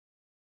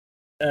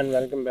And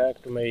welcome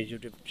back to my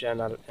YouTube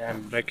channel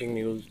and breaking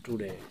news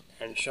today.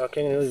 And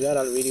shocking news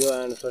viral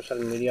video and social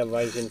media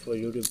VoiceInfo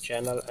YouTube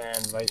channel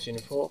and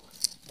VoiceInfo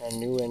and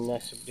new and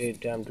next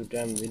update time to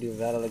time video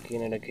viral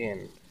again and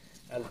again.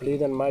 And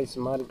please on my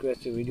small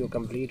request video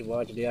complete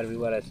watch dear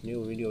viewer as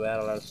new video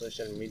viral on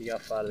social media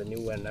for the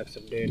new and next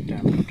update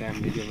time to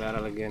time video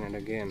viral again and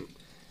again.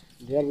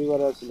 Dear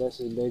viewers, this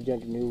is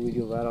legend new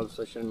video viral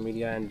social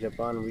media and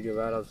Japan video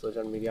viral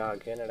social media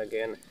again and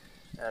again.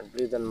 And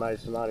please on my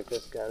small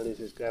request kindly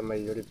subscribe my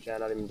YouTube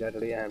channel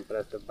immediately and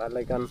press the bell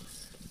icon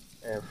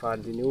for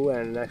the new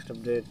and next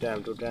update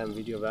time to time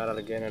video viral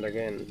again and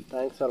again.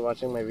 Thanks for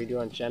watching my video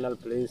on channel.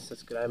 Please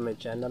subscribe my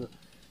channel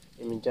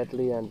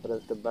immediately and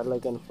press the bell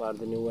icon for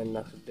the new and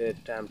next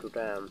update time to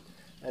time.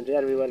 And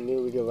here we will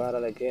new video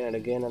viral again and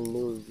again and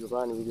new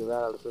Japan video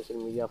viral social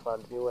media for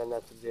the new and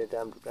next update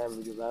time to time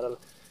video viral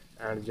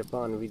and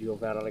Japan video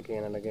viral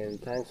again and again.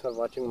 Thanks for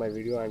watching my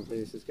video and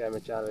please subscribe my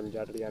channel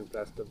immediately and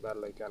press the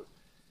bell icon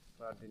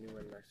for the new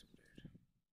and next update.